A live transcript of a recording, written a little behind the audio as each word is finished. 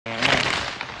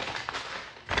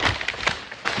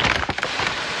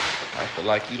feel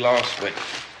like you lost weight.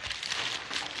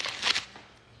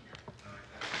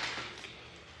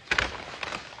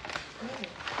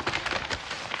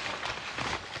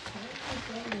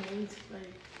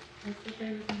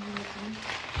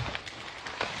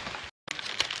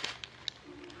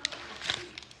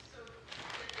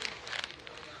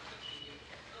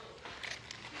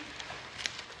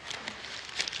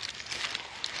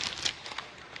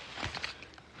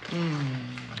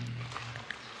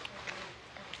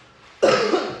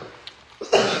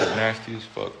 Nasty as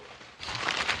fuck.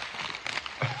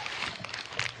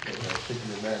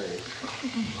 Chicken and mayonnaise.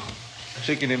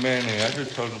 Chicken and mayonnaise. I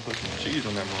just told him to put some cheese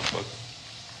on that motherfucker.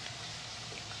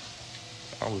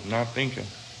 I was not thinking.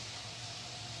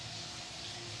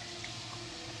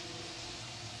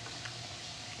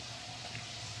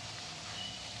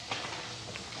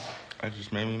 That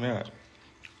just made me mad.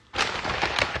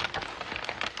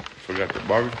 Forgot the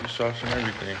barbecue sauce and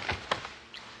everything.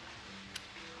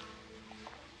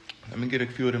 Let me get a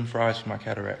few of them fries for my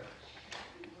cataract.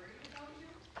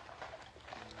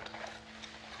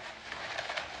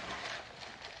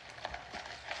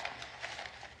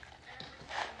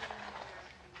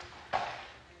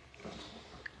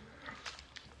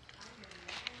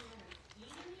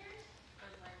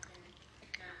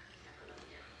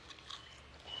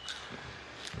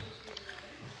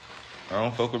 I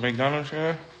don't fuck with McDonald's,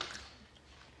 yeah?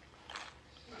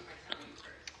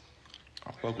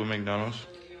 I fuck with McDonald's.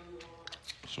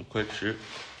 Some quick shit.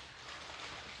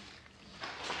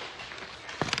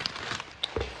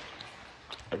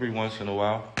 Every once in a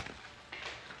while.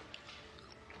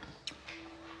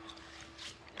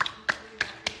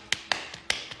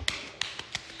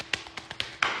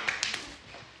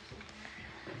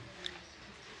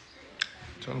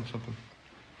 Tell him something.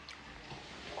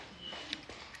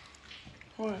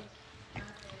 What?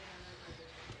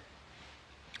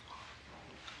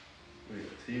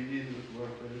 Wait, TV is what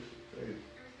face?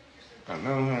 I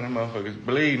know, huh? Them motherfuckers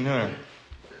bleeding, huh?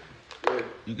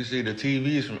 You can see the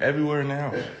TVs from everywhere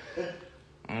now.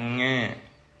 Yeah.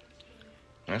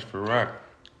 That's for rock.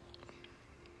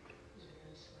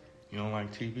 You don't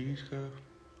like TVs, cuz?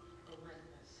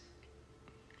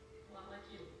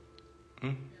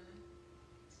 Hmm?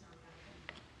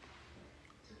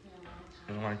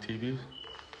 You don't like TVs?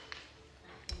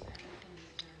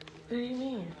 What do you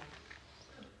mean?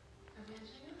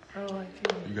 I don't like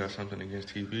TV. You got something against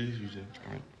TVs? You just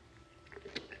like...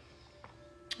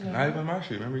 No. Not even my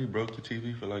shit. Remember you broke the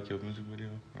TV for like your music video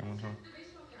at one time?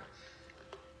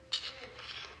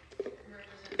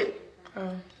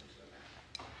 Oh.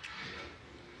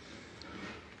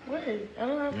 Wait, I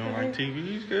don't have You don't like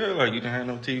TVs, girl? Like you didn't have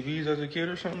no TVs as a kid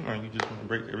or something? Like you just want to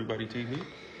break everybody's TV?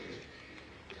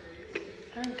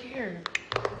 I don't care.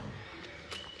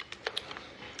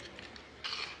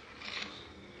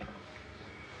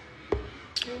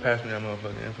 Pass me that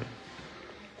motherfucking infant.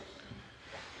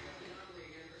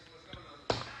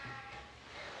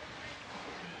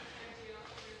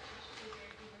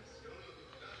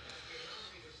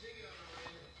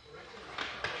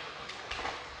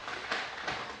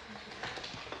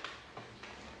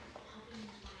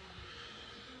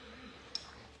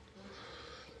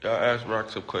 Y'all ask Rock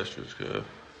some questions, cuz.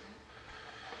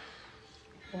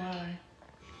 Why?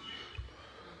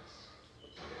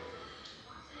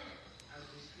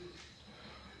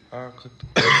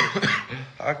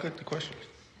 I click the questions.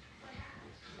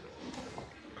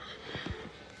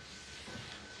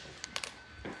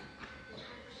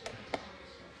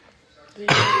 Did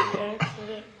you answer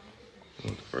it?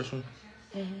 What, the first one?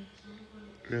 Mm-hmm.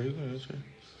 Yeah, you can answer it.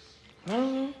 I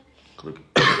don't know. Click.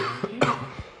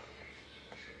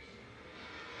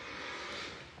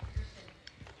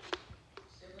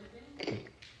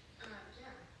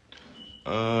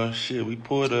 Shit, we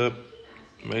pulled up,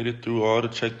 made it through all the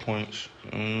checkpoints,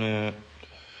 and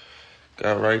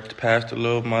got right past the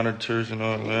little monitors and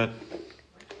all that.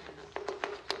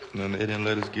 And then they didn't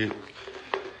let us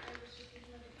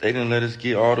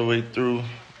get all the way through,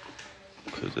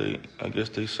 cause I guess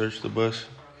they searched the bus.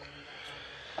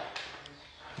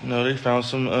 No, they found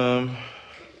some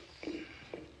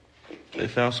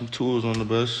tools on the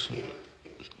bus,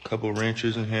 a couple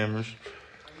wrenches and hammers.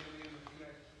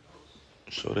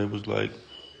 So they was like,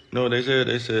 no, they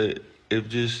said if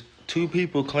just two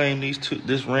people claim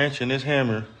this wrench and this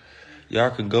hammer,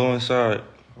 y'all can go inside.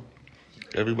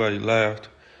 Everybody laughed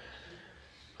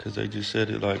because they just said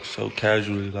it like so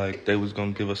casually, like they was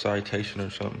gonna give a citation or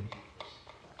something.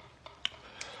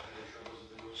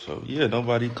 So yeah,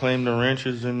 nobody claimed the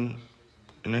wrenches and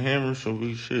the hammer, so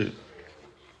we shit.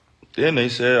 Then they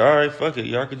said, all right, fuck it,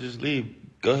 y'all can just leave.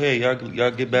 Go ahead,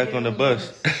 y'all get back on the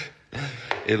bus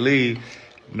and leave.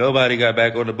 Nobody got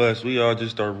back on the bus. We all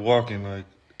just started walking like,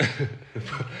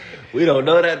 we don't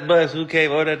know that bus. Who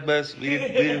came on that bus? We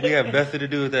have nothing to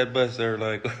do with that bus, sir.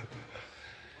 Like,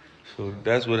 so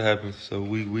that's what happened. So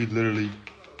we literally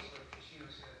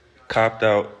copped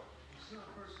out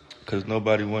because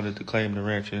nobody wanted to claim the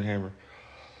ranch and hammer.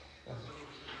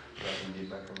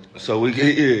 So we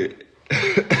get, yeah.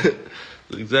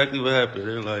 Exactly what happened.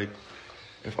 They're like,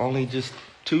 if only just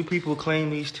 2 people claim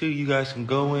these 2, you guys can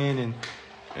go in and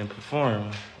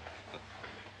perform.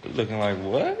 We're looking like,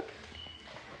 what?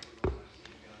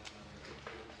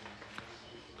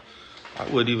 I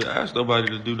wouldn't even ask nobody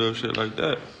to do no shit like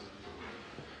that.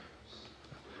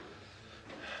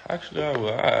 Actually, I will.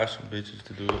 I ask some bitches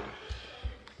to do it.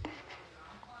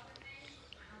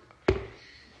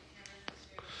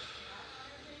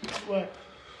 What?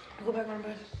 Go back on the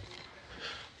bus.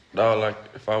 No, like,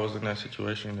 if I was in that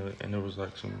situation and there was,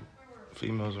 like, some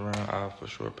females around, I'd for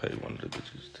sure pay one of the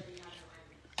bitches to,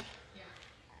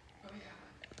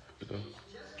 you know,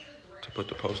 to put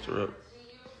the poster up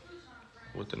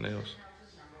with the nails.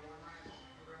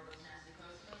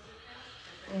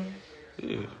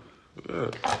 Yeah.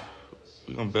 We're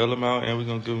gonna bail them out and we're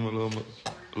gonna give them a little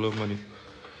money.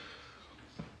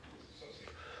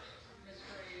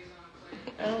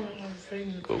 I don't know how to say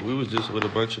it. But we was just with a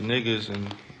bunch of niggas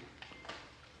and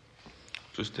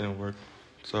just didn't work.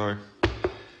 Sorry.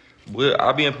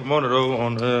 I'll be in Pomona though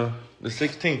on the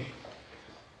 16th.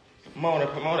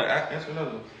 Pomona, answer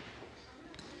another one.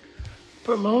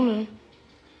 Pomona.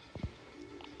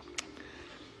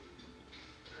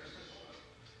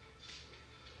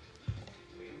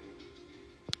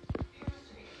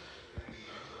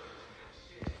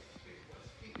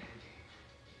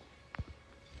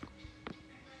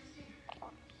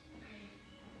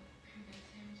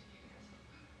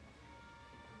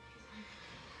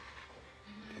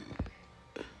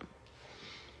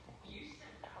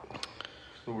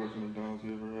 It's the worst McDonald's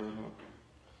you ever had, huh?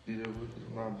 Yeah,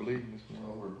 it's not bleeding, it's not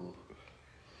horrible.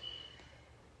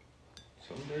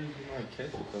 Some days you might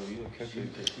catch it though, you'll catch it.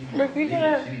 Look, we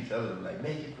gotta. She be telling them, like,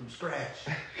 make it from scratch.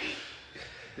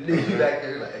 And then you back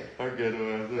there, like, I get it,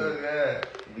 oh, God.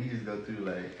 We just go through,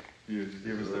 like, yeah, just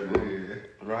give us yeah.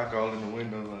 rock all in the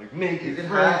window, like, make Is it it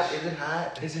fresh. hot? Is it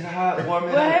hot? Is it hot? Warm it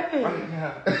What up happened? right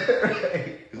now.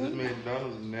 Right. Cause this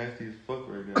McDonald's is nasty as fuck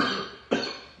right now.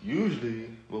 Usually,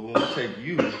 well, when we take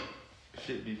you,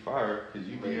 shit be fire, cause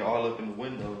you be all up in the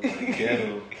window, like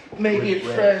ghetto. Make it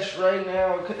fresh right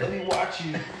now. Let me watch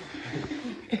you.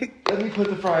 Let me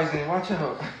put the fries in. Watch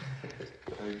out.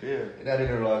 Like, yeah. And I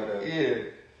didn't log it up.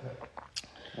 Yeah.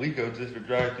 We go just for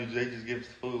drive-thru. They just give us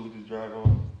the food. We just drive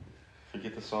on.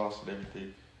 Forget the sauce and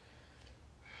everything.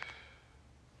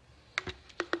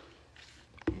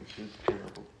 Which is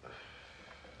terrible.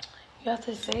 You have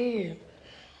to say it.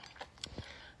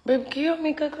 Baby, can you help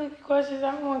me cook cookie questions?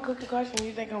 I don't want cookie questions.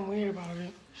 You think I'm weird about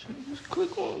it. Just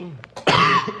click on.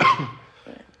 I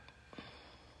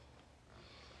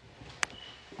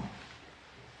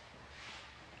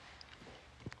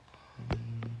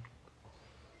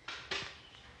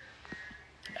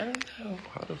don't know.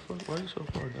 How the fuck? Why are you so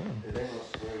far down?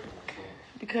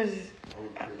 Because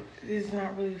it's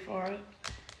not really far up.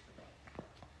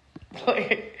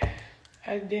 Like,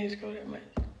 I didn't scroll that much.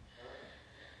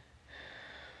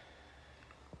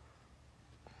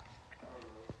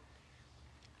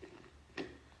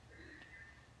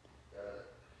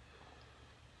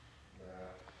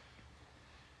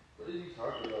 What are you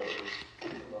talking about?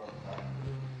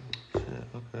 Shit,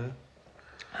 okay.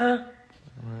 Huh?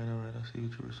 Alright, I see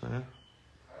what you were saying.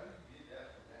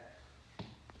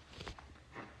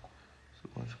 It's a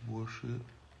bunch of bullshit.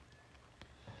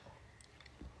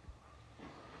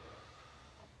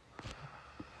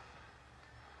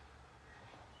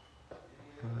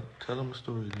 Tell them a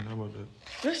story then, how about that?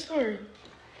 What story?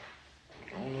 I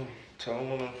don't know. Tell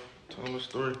them a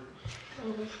story. Oh,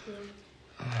 what story?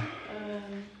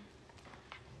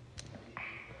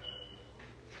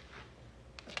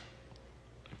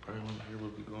 You probably want to hear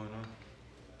what be going on.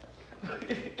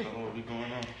 Tell them what be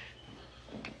going on.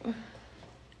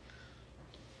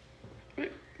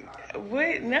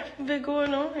 What? Nothing been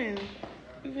going on.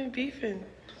 We've been beefing.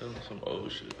 Tell them some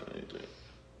old shit or anything.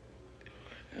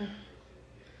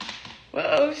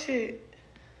 What old shit?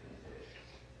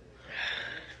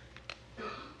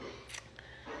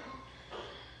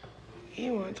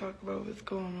 You want to talk about what's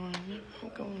going on?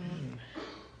 What's going on?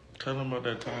 Tell them about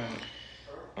that time.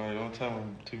 Alright, don't tell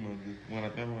them too much.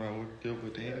 Remember when I worked there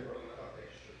with Danny?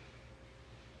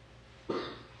 What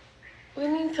do you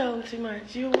mean tell him too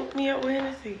much? You woke me up with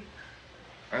Hennessy.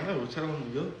 I know, tell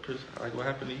them, like, what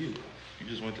happened to you? You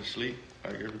just went to sleep,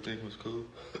 like everything was cool.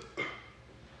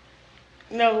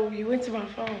 No, you went to my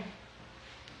phone.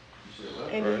 You said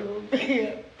left, And right? you,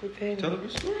 yeah, pretending. Tell him the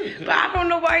story. But I don't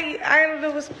know why. I don't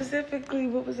know specifically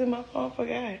what was in my phone. I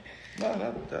forgot. No,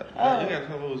 not that. Oh. You gotta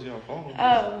tell me what was in your phone.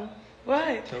 Oh,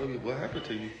 what? Tell me what happened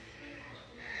to you.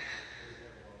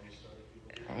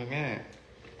 Oh, man.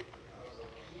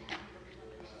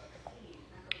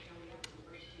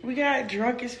 We got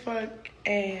drunk as fuck,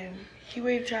 and he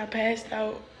waited till I passed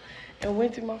out and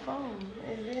went through my phone.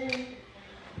 And then,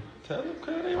 Tell him,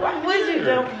 cuz they why right would you here.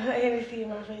 dump Hennessy in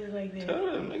my face like that? Tell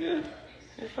them, nigga.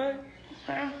 The fuck?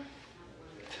 Huh?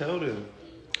 Tell them.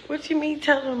 What you mean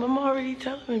tell him? I'm already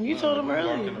telling him. You told him Walking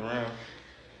earlier. around.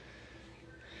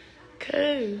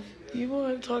 Cause you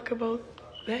want to talk about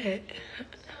that.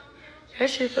 That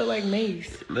shit feel like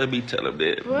mace. Let me tell him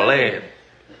that. What? Blad.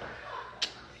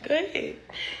 Go ahead.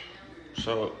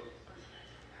 So,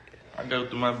 I go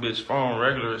through my bitch phone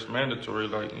regular. It's mandatory.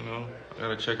 Like, you know, I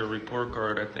gotta check a report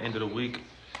card at the end of the week.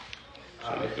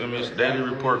 So, you feel me? It's daily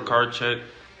report card check.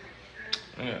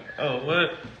 Yeah. Oh,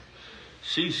 what?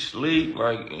 She sleep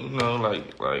like, you know, like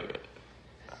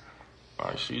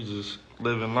she just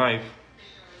living life.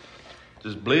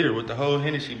 Just bleed her with the whole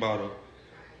Hennessy bottle.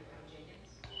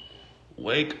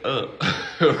 Wake up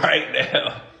right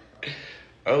now.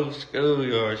 Oh,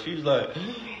 schoolyard. She's like,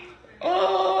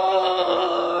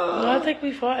 oh. No, I think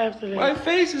we fought after that. My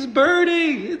face is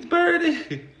burning. It's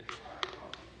burning.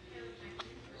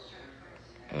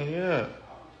 Oh, yeah.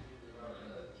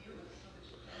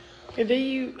 And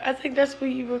then I think that's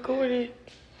when you recorded.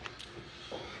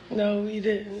 No, you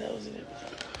didn't. That was it.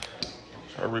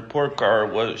 Her report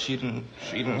card was she didn't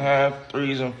have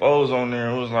 3s and 4s on there.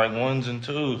 It was like 1s and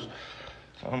 2s.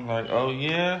 So I'm like, oh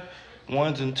yeah,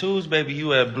 1s and 2s, baby.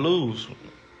 You at blues.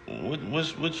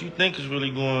 What you think is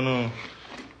really going on?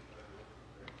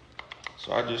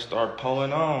 So I just start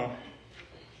pulling on.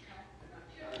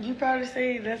 You probably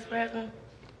say that's what happened.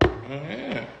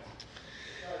 Yeah.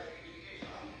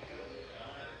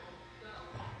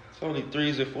 It's only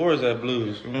 3s and 4s at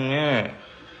blues. Yeah.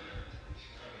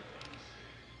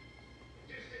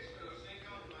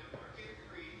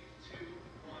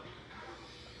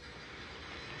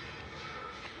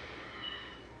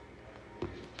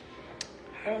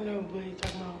 I don't know what you're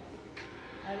talking about.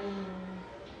 I don't know.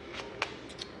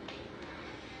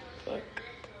 Fuck.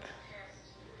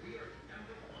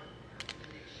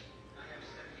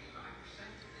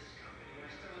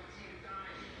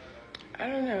 I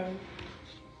don't know.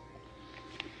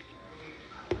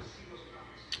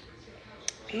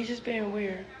 He's just being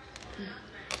weird.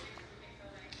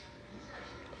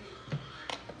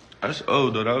 That's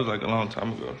old though. That was like a long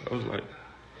time ago. That was like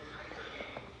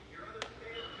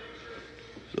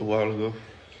a while ago.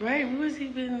 Right? We was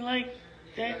even like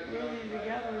that really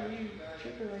together when you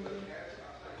tripping like that.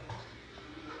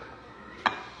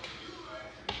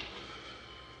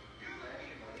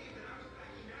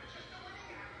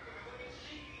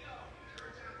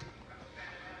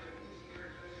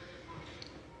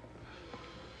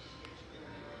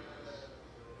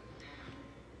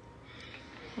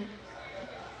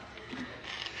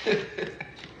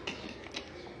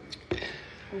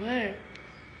 What?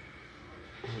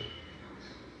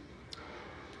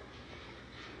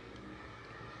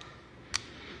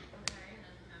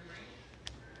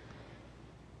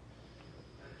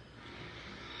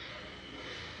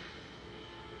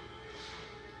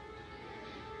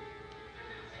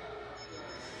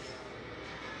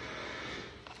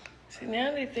 See,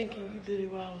 now they thinking you did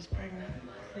it while I was pregnant.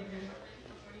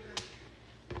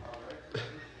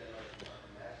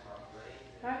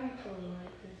 How you feeling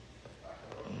like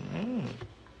this?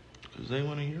 Because they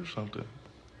want to hear something.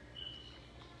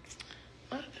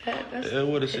 Not that. That's Yeah,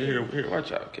 what is it here? Here,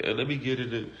 watch out, kid. Let me get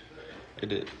it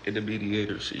in the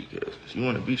mediator seat, cause you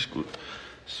want to be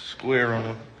square on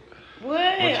them. What?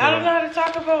 I don't know how to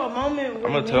talk about a moment where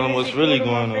I'm gonna tell them what's really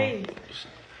going on. face.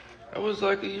 That was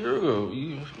like a year ago.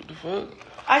 What the fuck?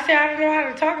 I said I don't know how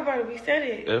to talk about it. We said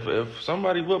it. If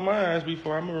somebody whipped my ass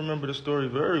before, I'm gonna remember the story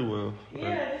very well. Yeah,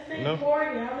 Like, this ain't you know?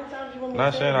 important. How many times you want me to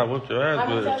Not say saying it? I whipped your ass, How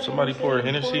many but times if you want somebody me to say pour it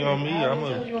Hennessy on me, important? How I'm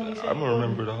many times you want me to say it gonna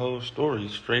remember the whole story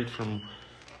straight from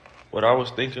what I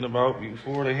was thinking about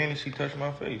before the Hennessy touched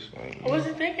my face. Like, I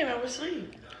wasn't thinking. I was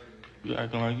asleep. you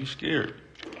acting like you scared.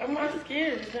 I'm not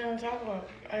scared. It's not what I'm talking about.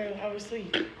 I was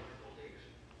asleep.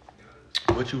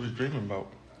 What you was dreaming about?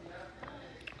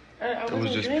 I It wasn't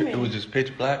was just dreaming. it was just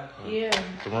pitch black. Yeah.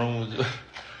 The room was just.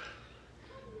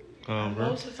 Bro.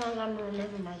 Most of the times I'm gonna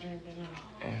remember my dream, but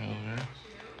no. Hell, man.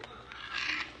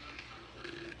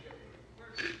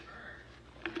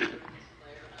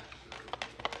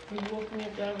 You woke me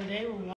up the other day when we